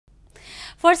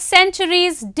For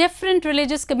centuries, different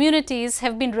religious communities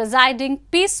have been residing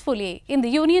peacefully in the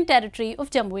Union Territory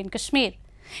of Jammu and Kashmir.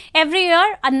 Every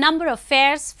year, a number of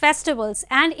fairs, festivals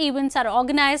and events are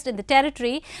organized in the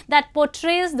territory that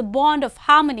portrays the bond of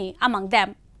harmony among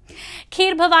them.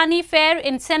 Kheer Bhawani Fair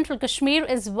in central Kashmir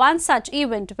is one such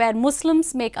event where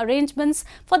Muslims make arrangements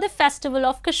for the festival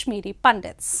of Kashmiri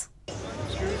Pandits.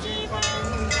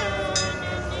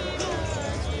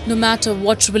 No matter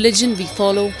what religion we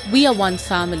follow, we are one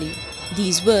family.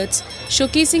 These words,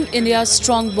 showcasing India's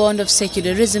strong bond of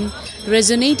secularism,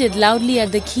 resonated loudly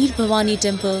at the Kheer Bhawani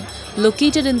temple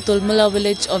located in Tulmula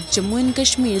village of Jammu and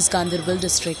Kashmir's Ganderbal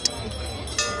district.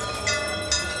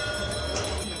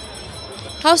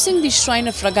 Housing the shrine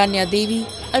of Raganya Devi,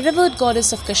 a revered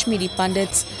goddess of Kashmiri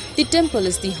Pandits, the temple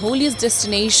is the holiest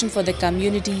destination for the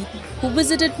community who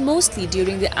visit it mostly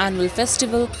during the annual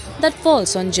festival that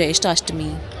falls on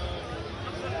Ashtami.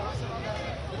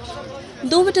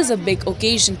 Though it is a big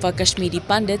occasion for Kashmiri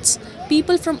Pandits,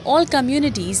 people from all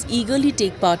communities eagerly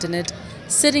take part in it,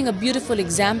 setting a beautiful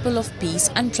example of peace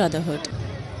and brotherhood.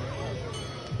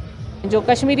 जो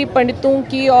कश्मीरी पंडितों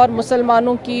की और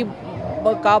मुसलमानों की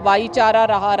का भाईचारा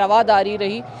रहा, रवादारी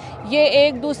रही, ये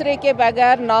एक दूसरे के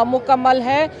बगैर नामुकम्मल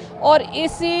है और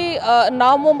इसी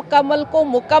नामुकम्मल को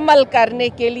मुकम्मल करने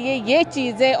के लिए ये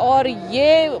चीज़ें और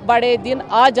ये बड़े दिन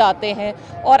आ जाते हैं।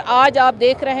 और आज आप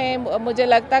देख रहे हैं, मुझे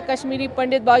लगता है कश्मीरी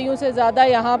पंडित भाइयों से ज़्यादा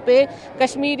यहाँ पे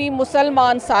कश्मीरी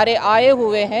मुसलमान सारे आए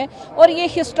हुए हैं और ये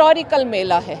हिस्टोरिकल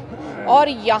मेला है और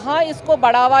यहाँ इसको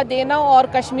बढ़ावा देना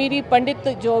और कश्मीरी पंडित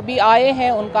जो भी आए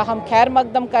हैं उनका हम खैर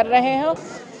मकदम कर रहे हैं।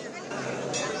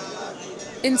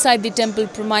 Inside the temple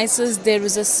premises, there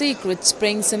is a sacred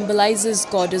spring symbolizes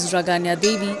goddess Raganya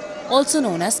Devi, also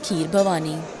known as Kheer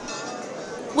Bhawani.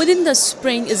 Within the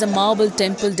spring is a marble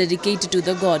temple dedicated to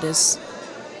the goddess.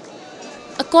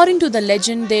 According to the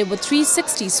legend, there were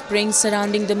 360 springs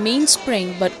surrounding the main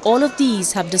spring, but all of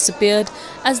these have disappeared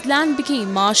as land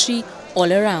became marshy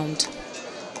all around.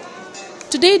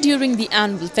 Today, during the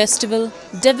annual festival,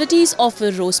 devotees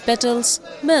offer rose petals,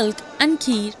 milk and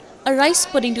kheer, a rice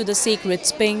pudding to the sacred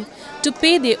spring, to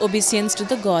pay their obeisance to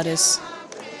the goddess.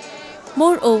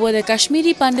 Moreover, the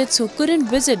Kashmiri Pandits who couldn't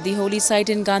visit the holy site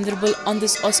in Ganderbal on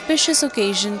this auspicious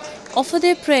occasion offer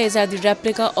their prayers at the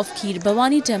replica of Kheer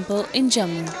Bhawani temple in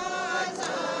Jammu.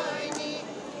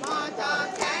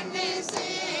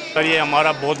 ये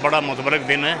हमारा बहुत बड़ा मुतबरक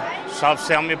दिन है।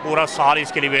 सबसे हम पूरा साल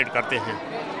इसके लिए वेट करते हैं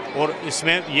और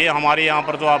इसमें ये हमारे यहाँ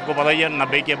पर तो आपको पता ही है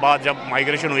 90 के बाद जब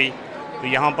माइग्रेशन हुई तो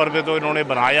यहाँ पर भी तो इन्होंने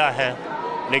बनाया है,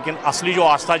 लेकिन असली जो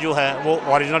आस्था जो है वो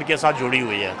ओरिजिनल के साथ जुड़ी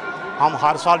हुई है। हम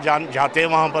हर साल जाते हैं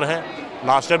वहाँ पर है।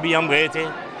 लास्ट ईयर भी हम गए थे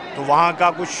तो वहाँ का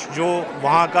कुछ जो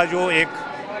वहाँ का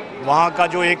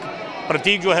जो एक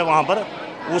प्रतीक जो है वहाँ पर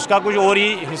उसका कुछ और ही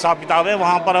हिसाब किताब है।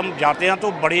 वहाँ पर हम जाते हैं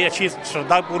तो बड़ी अच्छी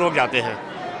श्रद्धापूर्वक जाते हैं।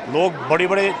 लोग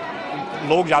बड़े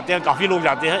लोग जाते हैं, काफ़ी लोग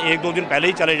जाते हैं, 1-2 दिन पहले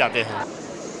ही चले जाते हैं।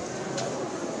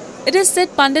 It is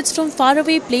said Pandits from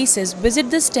faraway places visit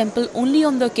this temple only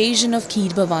on the occasion of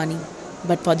Kheer Bhawani.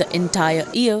 But for the entire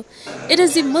year, it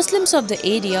is the Muslims of the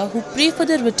area who pray for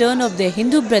the return of their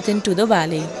Hindu brethren to the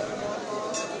valley.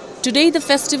 Today, the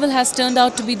festival has turned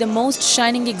out to be the most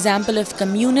shining example of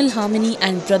communal harmony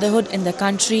and brotherhood in the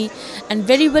country and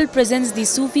very well presents the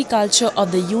Sufi culture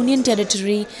of the Union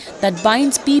Territory that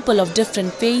binds people of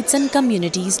different faiths and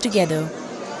communities together.